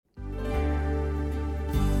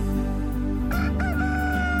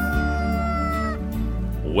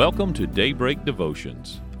Welcome to Daybreak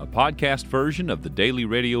Devotions, a podcast version of the daily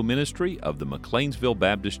radio ministry of the McLeansville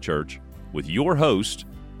Baptist Church with your hosts,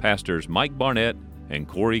 Pastors Mike Barnett and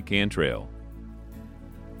Corey Cantrell.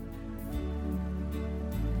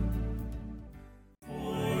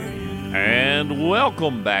 And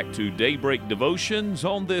welcome back to Daybreak Devotions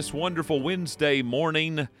on this wonderful Wednesday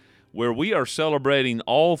morning where we are celebrating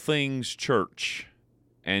all things church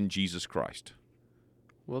and Jesus Christ.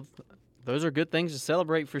 Well, those are good things to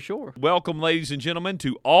celebrate for sure. Welcome, ladies and gentlemen,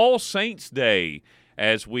 to All Saints Day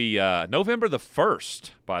as we, November the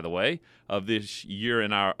 1st, by the way, of this year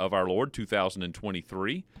of our Lord,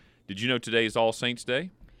 2023. Did you know today is All Saints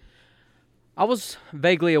Day? I was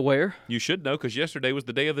vaguely aware. You should know because yesterday was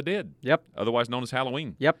the Day of the Dead. Yep. Otherwise known as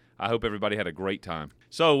Halloween. Yep. I hope everybody had a great time.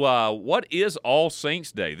 So what is All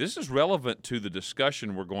Saints Day? This is relevant to the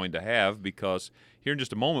discussion we're going to have because here in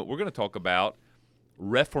just a moment we're going to talk about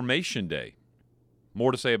Reformation Day.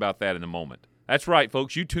 More to say about that in a moment. That's right,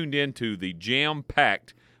 folks. You tuned in to the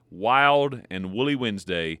jam-packed, wild, and woolly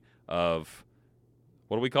Wednesday of,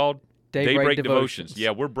 what are we called? Daybreak Devotions.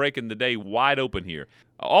 Yeah, we're breaking the day wide open here.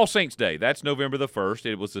 All Saints Day, that's November the 1st.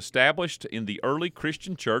 It was established in the early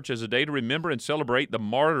Christian church as a day to remember and celebrate the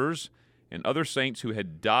martyrs and other saints who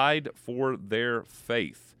had died for their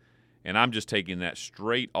faith. And I'm just taking that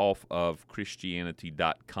straight off of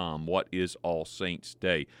Christianity.com. What is All Saints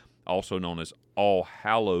Day? Also known as All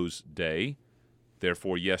Hallows Day.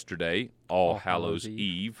 Therefore, yesterday, All Hallows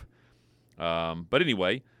Eve. But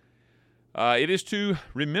anyway, it is to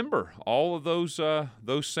remember all of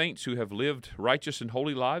those saints who have lived righteous and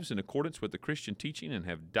holy lives in accordance with the Christian teaching and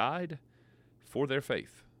have died for their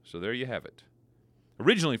faith. So there you have it.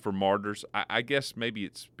 Originally for martyrs, I guess maybe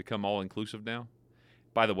it's become all-inclusive now.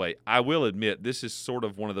 By the way, I will admit this is sort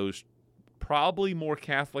of one of those probably more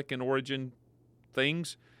Catholic in origin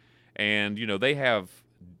things. And, you know, they have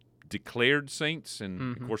declared saints.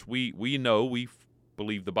 And, of course, we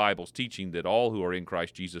believe the Bible's teaching that all who are in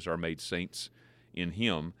Christ Jesus are made saints in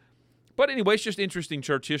Him. But anyway, it's just interesting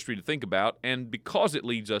church history to think about. And because it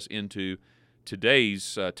leads us into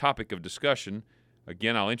today's topic of discussion,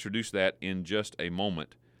 again, I'll introduce that in just a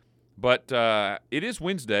moment. But it is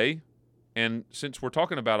Wednesday. And since we're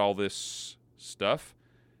talking about all this stuff,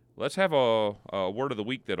 let's have a word of the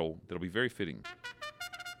week that'll be very fitting.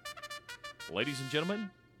 Ladies and gentlemen,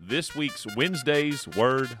 this week's Wednesday's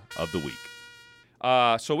word of the week.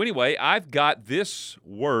 So anyway, I've got this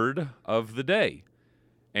word of the day.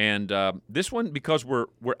 And this one, because we're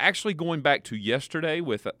actually going back to yesterday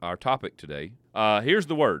with our topic today. Here's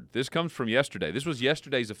the word. This comes from yesterday. This was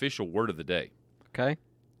yesterday's official word of the day. Okay.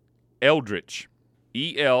 Eldritch.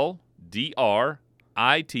 Eldritch.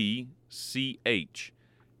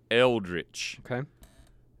 Eldritch. Okay.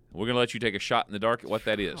 We're going to let you take a shot in the dark at what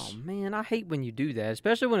that is. Oh, man, I hate when you do that,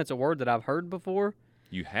 especially when it's a word that I've heard before.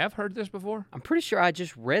 You have heard this before? I'm pretty sure I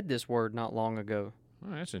just read this word not long ago.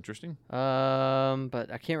 Oh, that's interesting.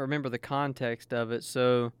 But I can't remember the context of it,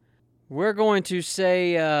 so we're going to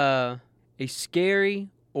say a scary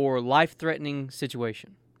or life-threatening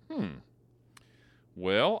situation.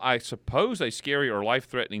 Well, I suppose a scary or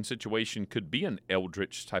life-threatening situation could be an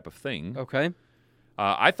eldritch type of thing. Okay.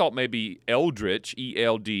 I thought maybe eldritch,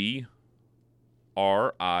 Eldritch,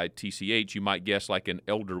 you might guess like an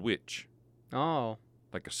elder witch. Oh.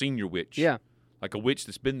 Like a senior witch. Yeah. Like a witch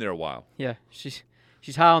that's been there a while. Yeah, she's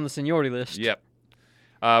high on the seniority list. Yep.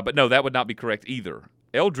 But no, that would not be correct either.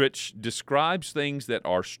 Eldritch describes things that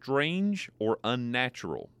are strange or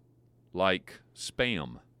unnatural, like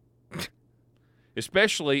spam.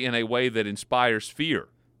 Especially in a way that inspires fear.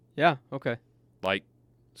 Yeah, okay. Like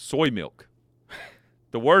soy milk.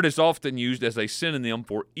 The word is often used as a synonym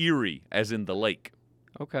for Erie, as in the lake.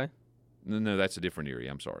 Okay. No, that's a different Erie.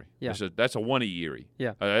 I'm sorry. Yeah. That's a 1E Erie.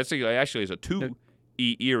 Yeah. That's actually is a 2E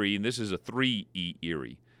Erie, and this is a 3E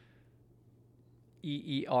Erie.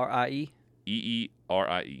 E-E-R-I-E?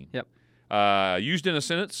 E-E-R-I-E. Yep. Used in a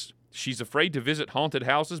sentence, she's afraid to visit haunted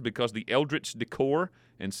houses because the eldritch decor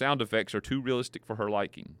and sound effects are too realistic for her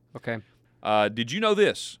liking. Okay. Did you know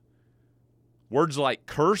this? Words like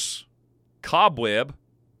curse, cobweb,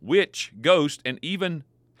 witch, ghost, and even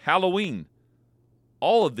Halloween.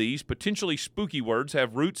 All of these potentially spooky words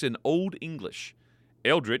have roots in Old English.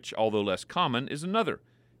 Eldritch, although less common, is another,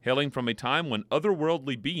 hailing from a time when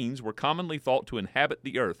otherworldly beings were commonly thought to inhabit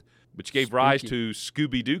the earth, which gave rise to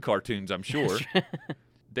Scooby-Doo cartoons, I'm sure.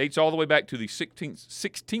 Dates all the way back to the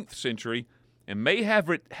 16th century and may have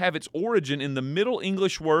its origin in the Middle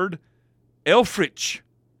English word Elfrich,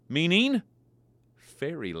 meaning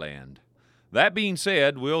fairyland. That being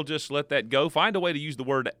said, we'll just let that go. Find a way to use the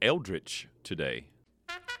word eldritch today.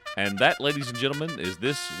 And that, ladies and gentlemen, is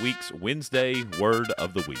this week's Wednesday Word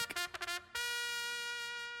of the Week.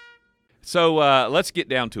 So let's get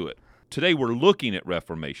down to it. Today we're looking at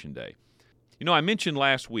Reformation Day. You know, I mentioned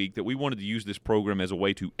last week that we wanted to use this program as a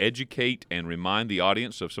way to educate and remind the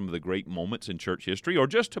audience of some of the great moments in church history, or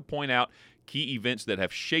just to point out key events that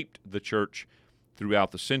have shaped the church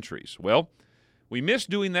throughout the centuries. Well, we missed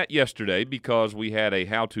doing that yesterday because we had a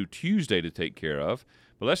How To Tuesday to take care of.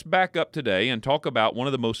 But let's back up today and talk about one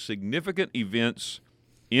of the most significant events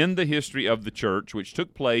in the history of the church, which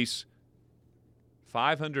took place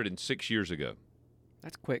 506 years ago.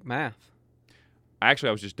 That's quick math. Actually,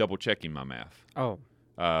 I was just double-checking my math. Oh.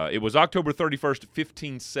 It was October 31st,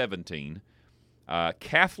 1517.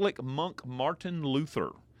 Catholic monk Martin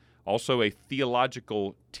Luther, also a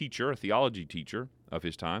theological teacher, a theology teacher of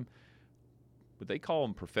his time. Would they call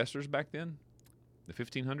them professors back then? The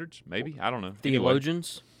 1500s, maybe? I don't know.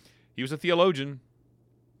 Theologians? Anyway, he was a theologian,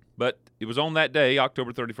 but it was on that day,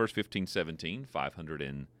 October 31st, 1517,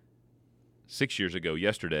 506 years ago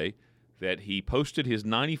yesterday, that he posted his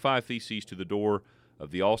 95 Theses to the door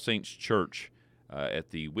of the All Saints Church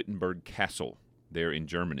at the Wittenberg Castle there in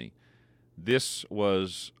Germany. This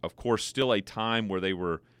was, of course, still a time where they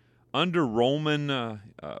were under Roman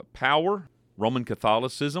power. Roman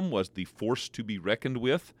Catholicism was the force to be reckoned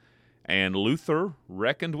with, and Luther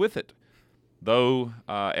reckoned with it. Though,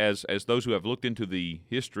 as those who have looked into the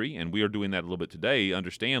history, and we are doing that a little bit today,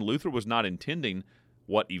 understand Luther was not intending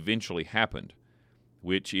what eventually happened,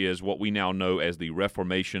 which is what we now know as the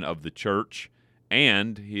Reformation of the Church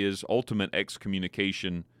and his ultimate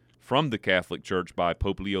excommunication from the Catholic Church by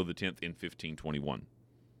Pope Leo X in 1521.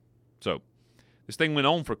 So, this thing went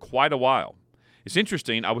on for quite a while. It's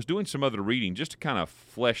interesting, I was doing some other reading just to kind of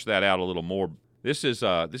flesh that out a little more. This is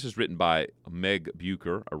written by Meg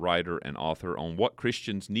Bucher, a writer and author, on what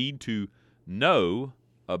Christians need to know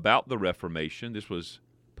about the Reformation. This was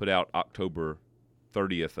put out October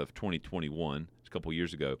 30th of 2021, a couple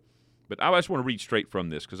years ago. But I just want to read straight from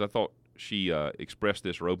this because I thought she expressed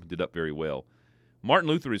this or opened it up very well. Martin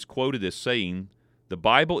Luther is quoted as saying, "The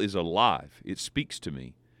Bible is alive. It speaks to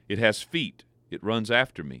me. It has feet. It runs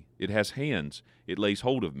after me. It has hands. It lays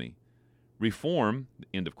hold of me. Reform,"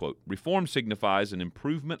 end of quote, "reform signifies an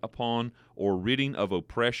improvement upon or ridding of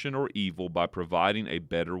oppression or evil by providing a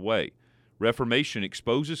better way. Reformation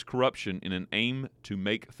exposes corruption in an aim to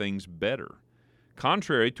make things better.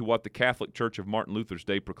 Contrary to what the Catholic Church of Martin Luther's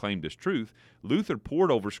day proclaimed as truth, Luther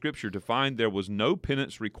pored over Scripture to find there was no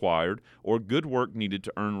penance required or good work needed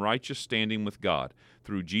to earn righteous standing with God.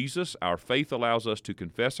 Through Jesus, our faith allows us to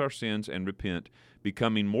confess our sins and repent,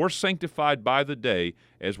 becoming more sanctified by the day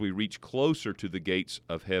as we reach closer to the gates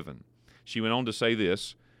of heaven." She went on to say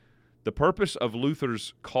this, "The purpose of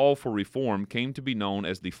Luther's call for reform came to be known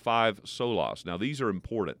as the five solas." Now, these are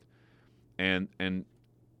important, and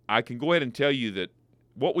I can go ahead and tell you that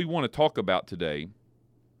what we want to talk about today,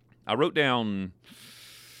 I wrote down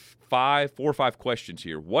 4 or 5 questions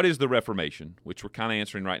here. What is the Reformation, which we're kind of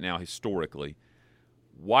answering right now historically?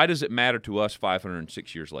 Why does it matter to us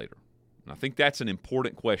 506 years later? And I think that's an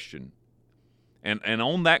important question. And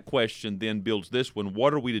on that question then builds this one,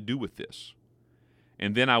 what are we to do with this?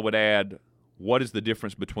 And then I would add, what is the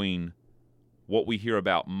difference between what we hear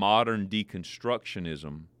about modern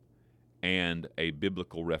deconstructionism and a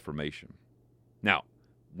biblical reformation? Now,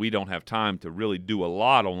 we don't have time to really do a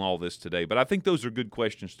lot on all this today, but I think those are good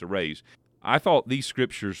questions to raise. I thought these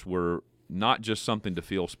scriptures were not just something to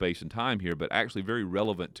fill space and time here, but actually very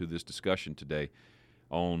relevant to this discussion today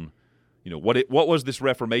on, what was this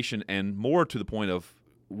Reformation, and more to the point of,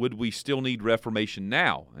 would we still need Reformation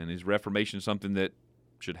now? And is Reformation something that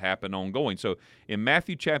should happen ongoing? So in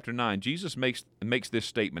Matthew chapter 9, Jesus makes this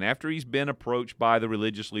statement after he's been approached by the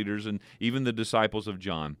religious leaders and even the disciples of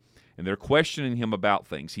John, and they're questioning him about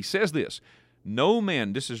things. He says this, "No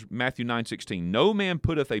man," this is Matthew 9:16, "no man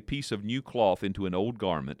putteth a piece of new cloth into an old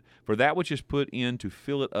garment, for that which is put in to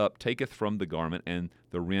fill it up taketh from the garment, and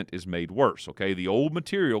the rent is made worse." Okay, the old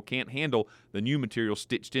material can't handle the new material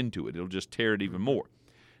stitched into it. It'll just tear it even more.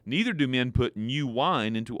 "Neither do men put new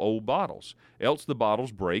wine into old bottles, else the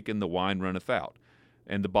bottles break and the wine runneth out,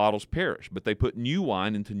 and the bottles perish. But they put new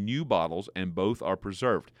wine into new bottles, and both are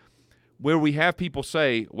preserved." Where we have people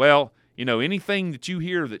say, well, anything that you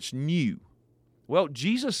hear that's new. Well,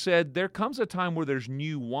 Jesus said there comes a time where there's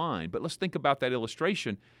new wine. But let's think about that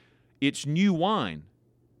illustration. It's new wine.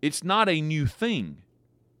 It's not a new thing.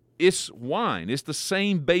 It's wine. It's the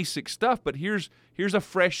same basic stuff, but here's a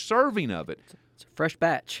fresh serving of it. It's a fresh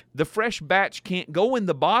batch. The fresh batch can't go in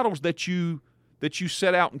the bottles that you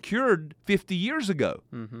set out and cured 50 years ago.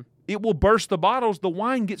 Mm-hmm. It will burst the bottles. The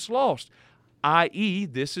wine gets lost. i.e.,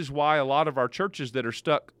 this is why a lot of our churches that are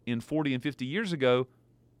stuck in 40 and 50 years ago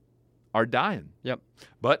are dying. Yep.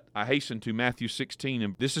 But I hasten to Matthew 16,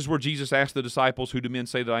 and this is where Jesus asked the disciples, "Who do men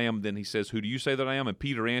say that I am?" Then he says, "Who do you say that I am?" And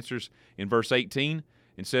Peter answers in verse 18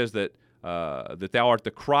 and says that thou art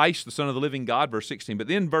the Christ, the Son of the living God, verse 16. But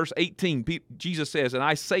then verse 18, Jesus says, "And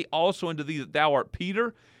I say also unto thee that thou art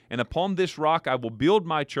Peter, and upon this rock I will build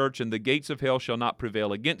my church, and the gates of hell shall not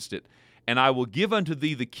prevail against it. And I will give unto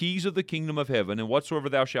thee the keys of the kingdom of heaven, and whatsoever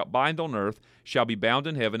thou shalt bind on earth shall be bound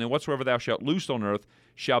in heaven, and whatsoever thou shalt loose on earth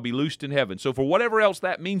shall be loosed in heaven." So for whatever else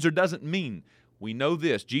that means or doesn't mean, we know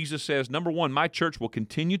this. Jesus says, number one, my church will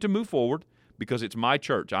continue to move forward because it's my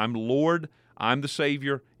church. I'm Lord, I'm the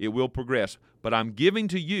Savior, it will progress. But I'm giving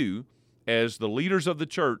to you, as the leaders of the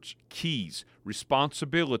church, keys,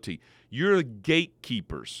 responsibility. You're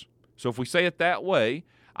gatekeepers. So if we say it that way,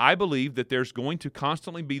 I believe that there's going to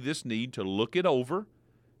constantly be this need to look it over,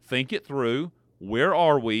 think it through. Where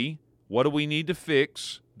are we? What do we need to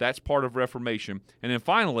fix? That's part of Reformation. And then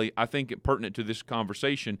finally, I think pertinent to this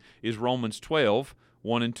conversation is Romans 12,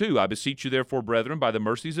 1 and 2. "I beseech you therefore, brethren, by the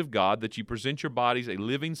mercies of God, that ye present your bodies a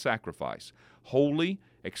living sacrifice, holy,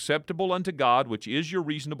 acceptable unto God, which is your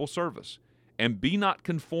reasonable service. And be not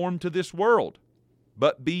conformed to this world,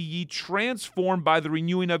 but be ye transformed by the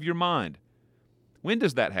renewing of your mind." When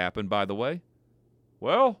does that happen, by the way?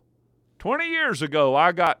 Well, 20 years ago,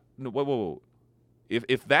 I got... Whoa.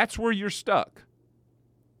 If that's where you're stuck,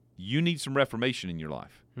 you need some reformation in your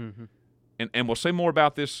life. Mm-hmm. And we'll say more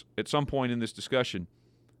about this at some point in this discussion.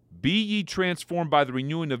 Be ye transformed by the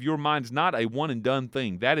renewing of your minds, not a one-and-done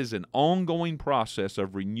thing. That is an ongoing process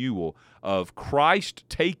of renewal, of Christ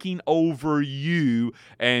taking over you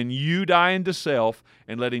and you dying to self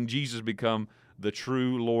and letting Jesus become the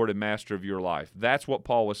true Lord and Master of your life. That's what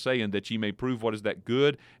Paul was saying, that ye may prove what is that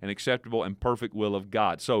good and acceptable and perfect will of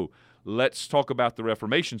God. So let's talk about the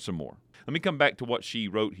Reformation some more. Let me come back to what she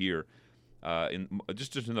wrote here in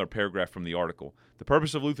just another paragraph from the article. "The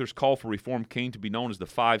purpose of Luther's call for reform came to be known as the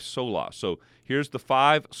five solas." So here's the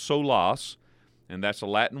five solas, and that's a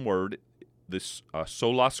Latin word. This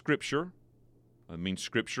sola scripture, means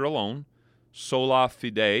scripture alone. Sola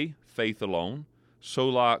fide, faith alone.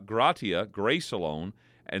 Sola gratia, grace alone,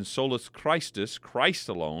 and solus Christus, Christ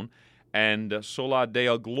alone, and sola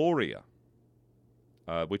Deo gloria,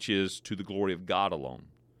 which is to the glory of God alone.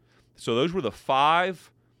 So those were the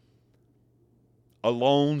five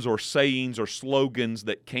alones or sayings or slogans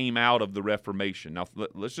that came out of the Reformation. Now,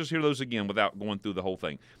 let's just hear those again without going through the whole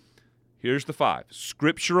thing. Here's the five.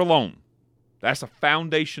 Scripture alone. That's a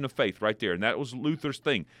foundation of faith right there, and that was Luther's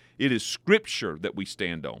thing. It is Scripture that we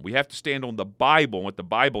stand on. We have to stand on the Bible and what the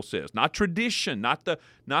Bible says, not tradition, not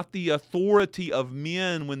the authority of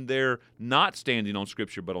men when they're not standing on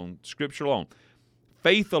Scripture, but on Scripture alone.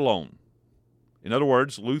 Faith alone. In other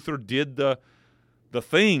words, Luther did the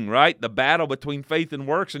thing, right? The battle between faith and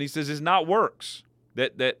works, and he says it's not works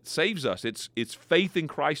that saves us. It's faith in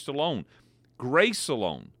Christ alone. Grace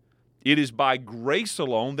alone. It is by grace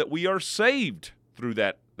alone that we are saved through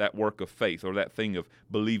that work of faith or that thing of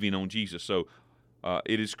believing on Jesus. So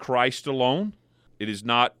it is Christ alone. It is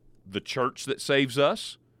not the church that saves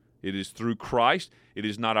us. It is through Christ. It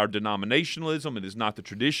is not our denominationalism. It is not the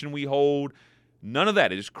tradition we hold. None of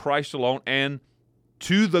that. It is Christ alone and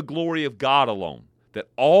to the glory of God alone. That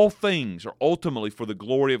all things are ultimately for the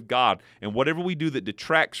glory of God. And whatever we do that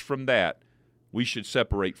detracts from that, we should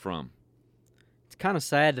separate from. It's kind of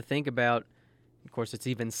sad to think about. Of course, it's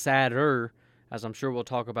even sadder, as I'm sure we'll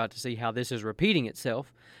talk about, to see how this is repeating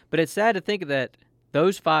itself. But it's sad to think that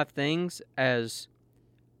those five things, as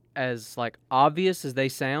like obvious as they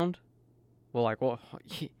sound, well,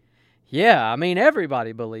 yeah, I mean,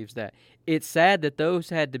 everybody believes that. It's sad that those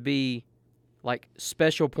had to be like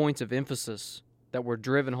special points of emphasis that were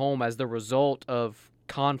driven home as the result of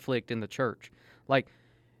conflict in the church. Like,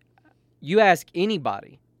 you ask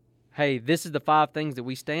anybody, hey, this is the five things that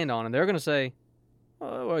we stand on, and they're going to say,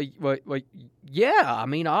 well, yeah, I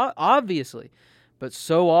mean, obviously. But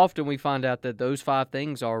so often we find out that those five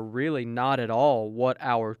things are really not at all what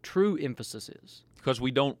our true emphasis is. Because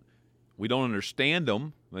we don't understand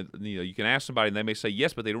them. You can ask somebody, and they may say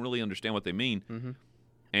yes, but they don't really understand what they mean. Mm-hmm.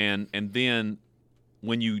 And then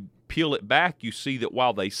when you peel it back, you see that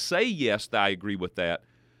while they say yes, I agree with that,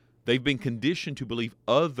 they've been conditioned to believe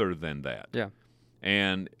other than that. Yeah.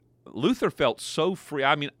 And Luther felt so free.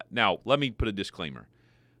 I mean, now, let me put a disclaimer.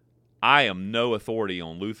 I am no authority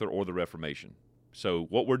on Luther or the Reformation. So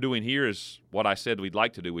what we're doing here is what I said we'd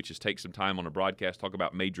like to do, which is take some time on a broadcast, talk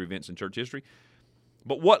about major events in church history.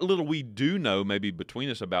 But what little we do know maybe between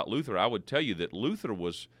us about Luther, I would tell you that Luther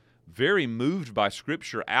was very moved by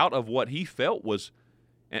Scripture out of what he felt was,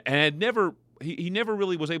 and had never, he never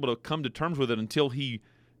really was able to come to terms with it until he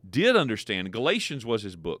did understand. Galatians was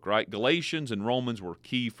his book, right? Galatians and Romans were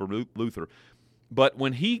key for Luther. But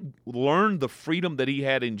when he learned the freedom that he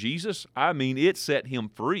had in Jesus, I mean, it set him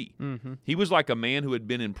free. Mm-hmm. He was like a man who had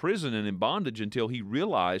been in prison and in bondage until he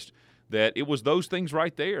realized that it was those things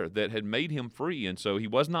right there that had made him free, and so he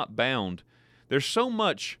was not bound. There's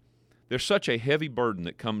such a heavy burden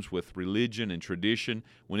that comes with religion and tradition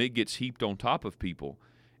when it gets heaped on top of people,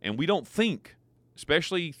 and we don't think,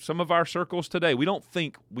 especially some of our circles today, we don't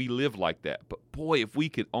think we live like that. But boy, if we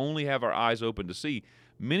could only have our eyes open to see,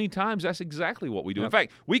 many times that's exactly what we do. Yep. In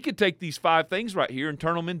fact, we could take these 5 things right here and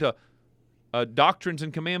turn them into doctrines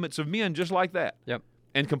and commandments of men just like that. Yep.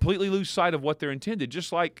 And completely lose sight of what they're intended.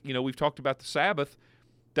 Just like, we've talked about the Sabbath.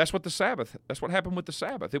 That's what happened with the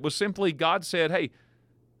Sabbath. It was simply God said, hey,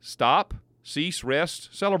 stop, cease, rest,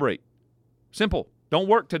 celebrate. Simple. Don't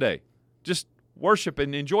work today. Just worship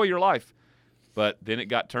and enjoy your life. But then it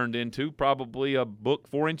got turned into probably a book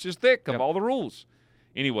 4 inches thick of all the rules.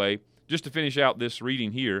 Anyway, just to finish out this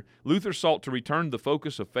reading here, Luther sought to return the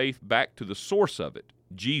focus of faith back to the source of it,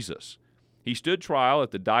 Jesus. He stood trial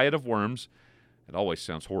at the Diet of Worms. It always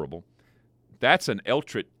sounds horrible. That's an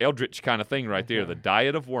eldritch kind of thing right there, the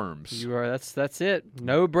Diet of Worms. That's it.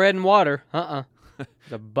 No bread and water.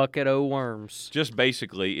 The bucket of worms. Just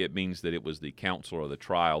basically, it means that it was the council or the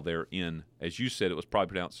trial therein. As you said, it was probably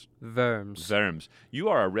pronounced Worms. You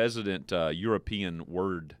are a resident European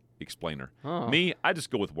word explainer. Oh. Me, I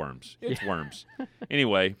just go with worms. It's worms.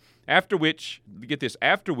 Anyway, after which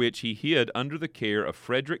he hid under the care of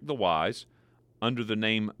Frederick the Wise under the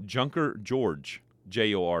name Junker George,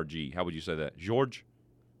 Georg. How would you say that? George?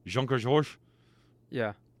 Junker George?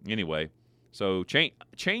 Yeah. Anyway, so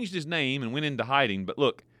changed his name and went into hiding. But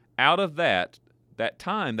look, out of that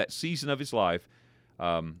time, that season of his life,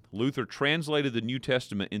 Luther translated the New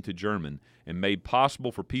Testament into German and made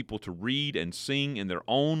possible for people to read and sing in their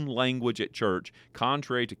own language at church,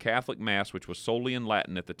 contrary to Catholic Mass, which was solely in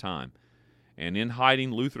Latin at the time. And in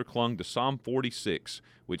hiding, Luther clung to Psalm 46,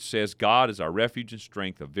 which says, God is our refuge and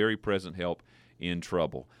strength, a very present help in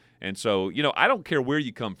trouble. And so, I don't care where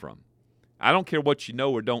you come from. I don't care what you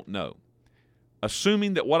know or don't know.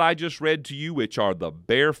 Assuming that what I just read to you, which are the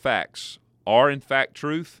bare facts, are in fact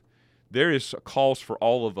truth, there is a cause for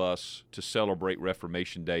all of us to celebrate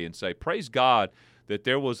Reformation Day and say, praise God that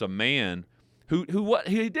there was a man who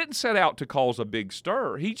he didn't set out to cause a big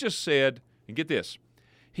stir. He just said, and get this,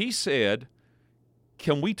 he said,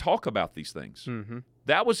 can we talk about these things? Mm-hmm.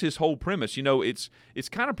 That was his whole premise. It's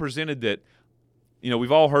kind of presented that,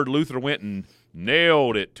 we've all heard Luther went and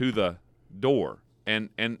nailed it to the door. And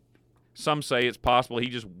some say it's possible he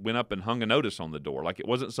just went up and hung a notice on the door. Like it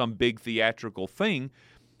wasn't some big theatrical thing,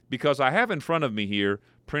 because I have in front of me here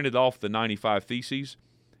printed off the 95 Theses.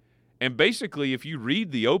 And basically, if you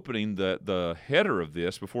read the opening, the header of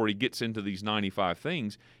this, before he gets into these 95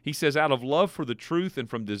 things, he says, out of love for the truth and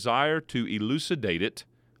from desire to elucidate it,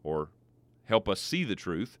 or help us see the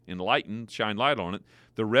truth, enlighten, shine light on it,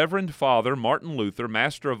 the Reverend Father Martin Luther,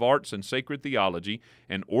 Master of Arts and Sacred Theology,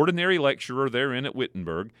 and ordinary lecturer therein at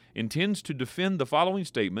Wittenberg, intends to defend the following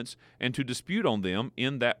statements and to dispute on them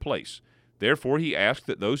in that place. Therefore he asks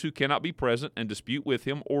that those who cannot be present and dispute with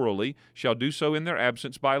him orally shall do so in their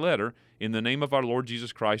absence by letter, in the name of our Lord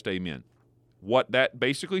Jesus Christ, amen. What that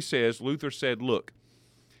basically says, Luther said, look,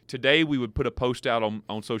 today we would put a post out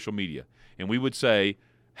on social media, and we would say,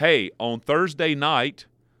 hey, on Thursday night,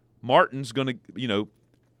 Martin's going to,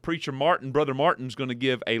 Preacher Martin, Brother Martin's going to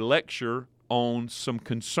give a lecture on some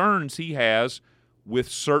concerns he has with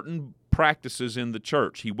certain practices in the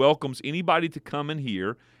church. He welcomes anybody to come in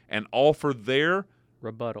here and offer their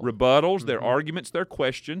rebuttals, their arguments, their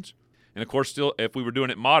questions. And, of course, still, if we were doing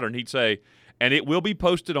it modern, he'd say, and it will be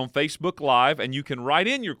posted on Facebook Live, and you can write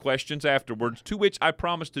in your questions afterwards, to which I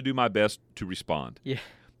promise to do my best to respond. Yeah.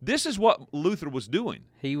 This is what Luther was doing.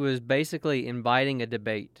 He was basically inviting a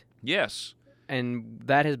debate. Yes. And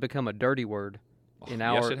that has become a dirty word in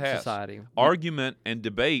our society. Argument and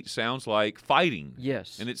debate sounds like fighting.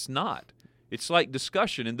 Yes. And it's not. It's like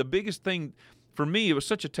discussion. And the biggest thing, for me, it was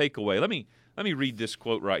such a takeaway. Let me read this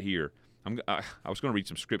quote right here. I was going to read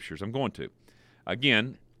some scriptures. I'm going to.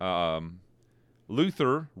 Again,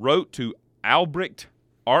 Luther wrote to Albrecht,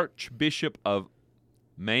 Archbishop of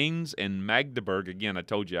Mainz and Magdeburg. Again, I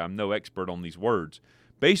told you I'm no expert on these words.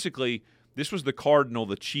 Basically, this was the cardinal,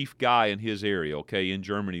 the chief guy in his area, okay, in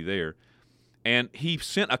Germany there. And he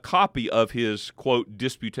sent a copy of his, quote,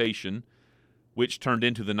 disputation, which turned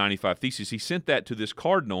into the 95 Theses. He sent that to this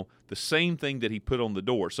cardinal, the same thing that he put on the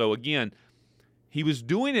door. So again, he was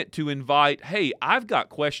doing it to invite, hey, I've got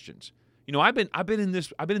questions. You know, I've been in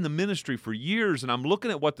the ministry for years, and I'm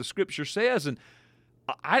looking at what the Scripture says, and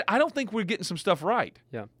I don't think we're getting some stuff right.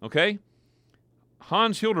 Yeah. Okay?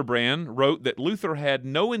 Hans Hildebrand wrote that Luther had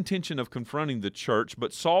no intention of confronting the church,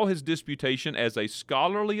 but saw his disputation as a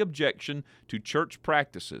scholarly objection to church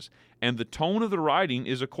practices, and the tone of the writing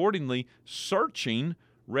is accordingly searching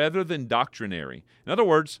rather than doctrinary. In other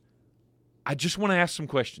words, I just want to ask some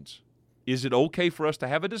questions. Is it okay for us to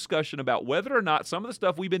have a discussion about whether or not some of the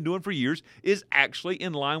stuff we've been doing for years is actually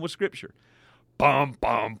in line with Scripture? Bum,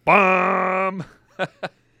 bum, bum.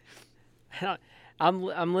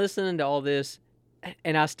 I'm listening to all this,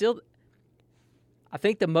 and I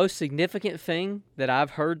think the most significant thing that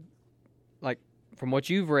I've heard, like from what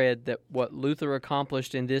you've read, that what Luther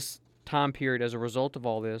accomplished in this time period as a result of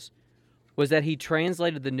all this, was that he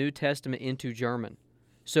translated the New Testament into German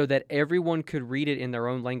so that everyone could read it in their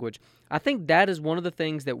own language. I think that is one of the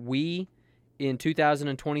things that we, in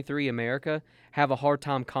 2023 America, have a hard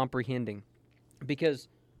time comprehending, because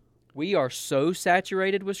we are so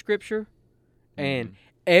saturated with Scripture, and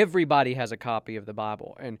everybody has a copy of the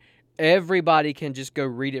Bible, and everybody can just go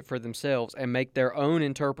read it for themselves and make their own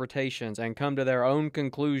interpretations and come to their own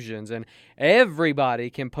conclusions, and everybody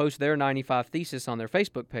can post their 95 thesis on their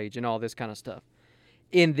Facebook page and all this kind of stuff.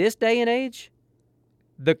 In this day and age,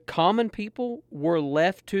 the common people were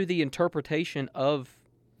left to the interpretation of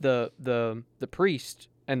the priest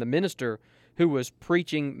and the minister who was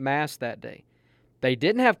preaching Mass that day. They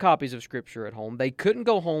didn't have copies of Scripture at home. They couldn't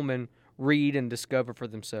go home and read and discover for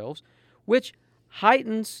themselves, which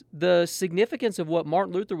heightens the significance of what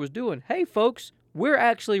Martin Luther was doing. Hey, folks, we're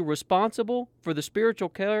actually responsible for the spiritual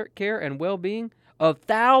care and well-being of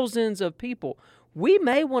thousands of people. We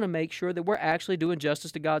may want to make sure that we're actually doing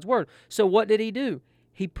justice to God's Word. So what did he do?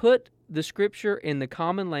 He put the Scripture in the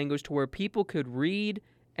common language to where people could read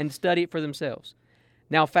and study it for themselves.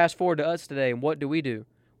 Now, fast forward to us today, and what do?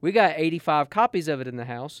 We got 85 copies of it in the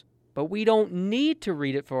house, but we don't need to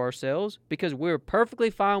read it for ourselves because we're perfectly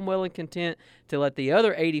fine, well, and content to let the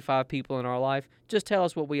other 85 people in our life just tell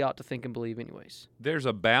us what we ought to think and believe anyways. There's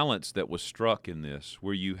a balance that was struck in this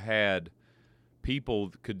where you had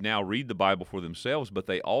people could now read the Bible for themselves, but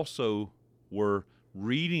they also were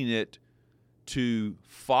reading it to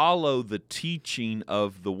follow the teaching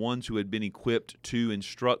of the ones who had been equipped to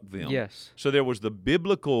instruct them. Yes. So there was the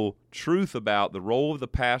biblical truth about the role of the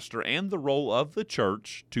pastor and the role of the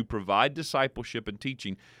church to provide discipleship and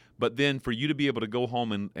teaching, but then for you to be able to go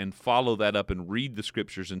home and follow that up and read the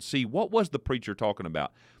Scriptures and see what was the preacher talking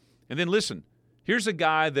about. And then listen, here's a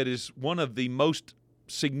guy that is one of the most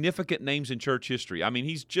significant names in church history. I mean,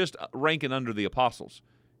 he's just ranking under the apostles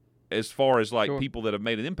as far as like people that have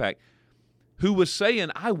made an impact, who was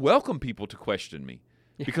saying, I welcome people to question me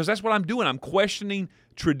because that's what I'm doing. I'm questioning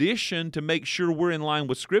tradition to make sure we're in line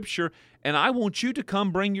with Scripture, and I want you to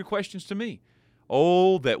come bring your questions to me.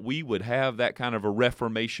 Oh, that we would have that kind of a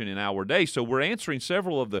reformation in our day. So we're answering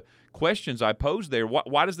several of the questions I posed there.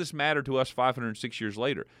 Why does this matter to us 506 years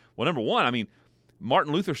later? Well, number one, I mean,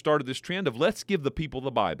 Martin Luther started this trend of let's give the people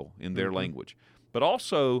the Bible in their language. But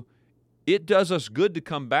also, it does us good to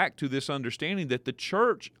come back to this understanding that the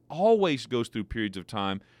church always goes through periods of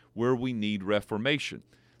time where we need reformation.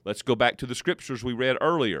 Let's go back to the Scriptures we read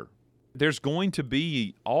earlier. There's going to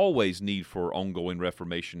be always need for ongoing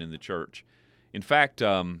reformation in the church. In fact,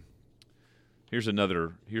 here's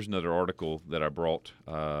another article that I brought.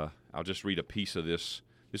 I'll just read a piece of this.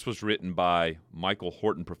 This was written by Michael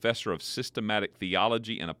Horton, professor of systematic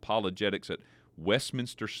theology and apologetics at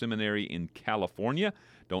Westminster Seminary in California.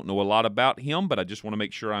 Don't know a lot about him, but I just want to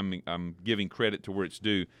make sure I'm giving credit to where it's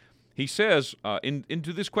due. He says,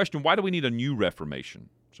 into this question, why do we need a new reformation?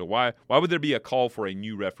 So why would there be a call for a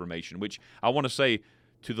new reformation? Which I want to say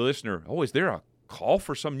to the listener, is there a call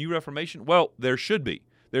for some new reformation? Well, there should be.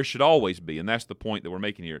 There should always be, and that's the point that we're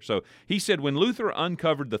making here. So he said, when Luther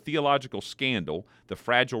uncovered the theological scandal, the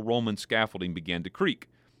fragile Roman scaffolding began to creak.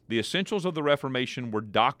 The essentials of the Reformation were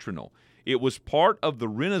doctrinal. It was part of the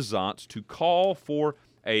Renaissance to call for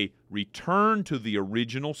a return to the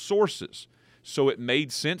original sources. So it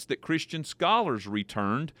made sense that Christian scholars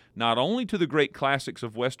returned not only to the great classics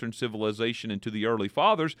of Western civilization and to the early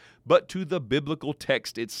fathers, but to the biblical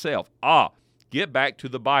text itself. Get back to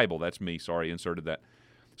the Bible. That's me. Sorry, inserted that.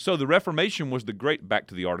 So the Reformation was back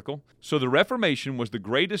to the article. So the Reformation was the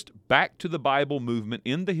greatest back to the Bible movement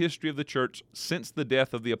in the history of the church since the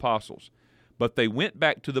death of the apostles. But they went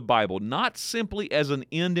back to the Bible not simply as an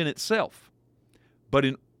end in itself, but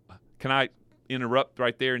can I interrupt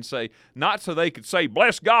right there and say, not so they could say,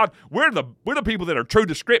 bless God, we're the people that are true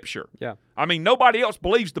to Scripture. Yeah. I mean, nobody else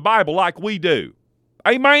believes the Bible like we do.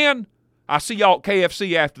 Amen. I see y'all at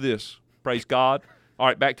KFC after this. Praise God. All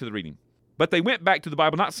right, back to the reading. But they went back to the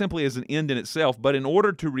Bible not simply as an end in itself, but in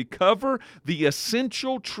order to recover the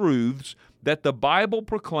essential truths that the Bible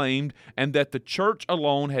proclaimed and that the church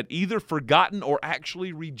alone had either forgotten or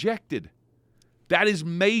actually rejected. That is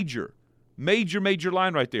major. Major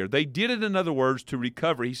line right there. They did it, in other words, to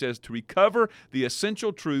recover. He says to recover the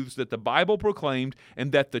essential truths that the Bible proclaimed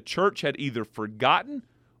and that the church had either forgotten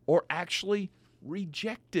or actually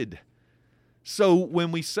rejected. So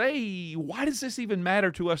when we say, why does this even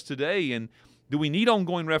matter to us today? And do we need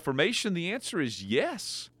ongoing reformation? The answer is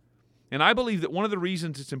yes. And I believe that one of the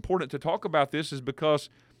reasons it's important to talk about this is because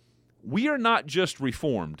we are not just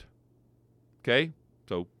reformed. Okay?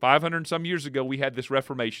 So 500 and some years ago, we had this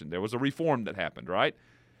Reformation. There was a reform that happened, right?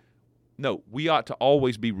 No, we ought to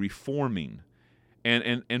always be reforming.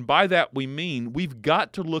 And by that we mean we've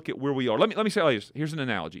got to look at where we are. Let me say like this. Here's an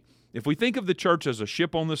analogy. If we think of the church as a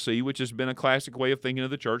ship on the sea, which has been a classic way of thinking of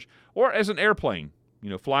the church, or as an airplane,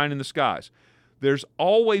 flying in the skies, there's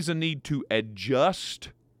always a need to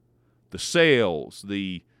adjust the sails,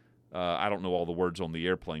 I don't know all the words on the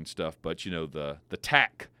airplane stuff, but the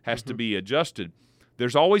tack has to be adjusted.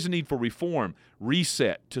 There's always a need for reform,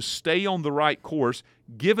 reset, to stay on the right course,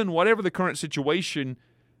 given whatever the current situation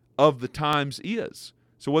of the times is.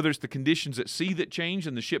 So whether it's the conditions at sea that change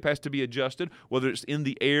and the ship has to be adjusted, whether it's in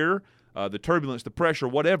the air, the turbulence, the pressure,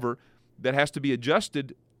 whatever, that has to be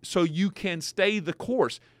adjusted so you can stay the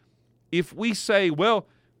course. If we say, well,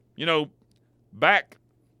 back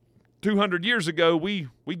 200 years ago, we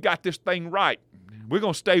got this thing right. We're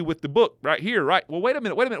going to stay with the book right here, right? Well, wait a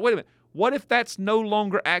minute. What if that's no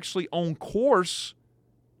longer actually on course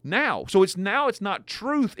now? So it's not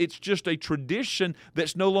truth. It's just a tradition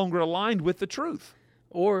that's no longer aligned with the truth.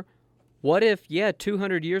 Or what if,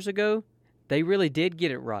 200 years ago, they really did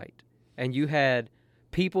get it right, and you had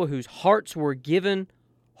people whose hearts were given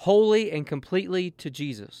wholly and completely to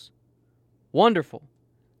Jesus. Wonderful.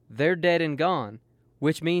 They're dead and gone,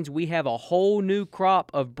 which means we have a whole new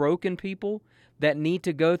crop of broken people that need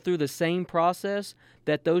to go through the same process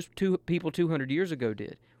that those two people 200 years ago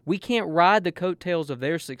did. We can't ride the coattails of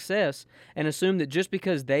their success and assume that just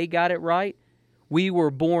because they got it right, we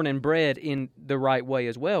were born and bred in the right way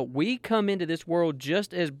as well. We come into this world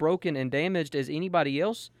just as broken and damaged as anybody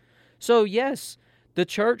else. So yes, the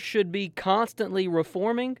church should be constantly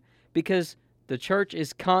reforming because the church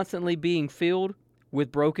is constantly being filled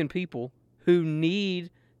with broken people who need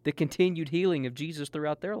the continued healing of Jesus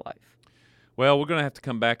throughout their life. Well, we're going to have to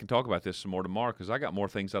come back and talk about this some more tomorrow because I got more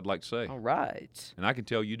things I'd like to say. All right. And I can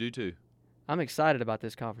tell you do too. I'm excited about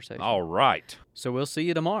this conversation. All right. So we'll see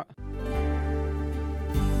you tomorrow.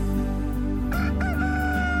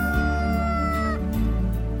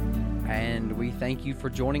 And we thank you for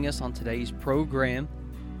joining us on today's program.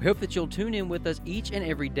 We hope that you'll tune in with us each and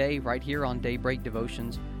every day right here on Daybreak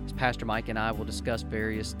Devotions as Pastor Mike and I will discuss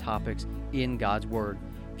various topics in God's Word.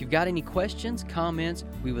 If you've got any questions, comments,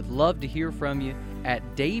 we would love to hear from you at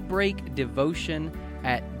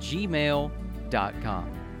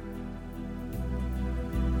daybreakdevotion@gmail.com.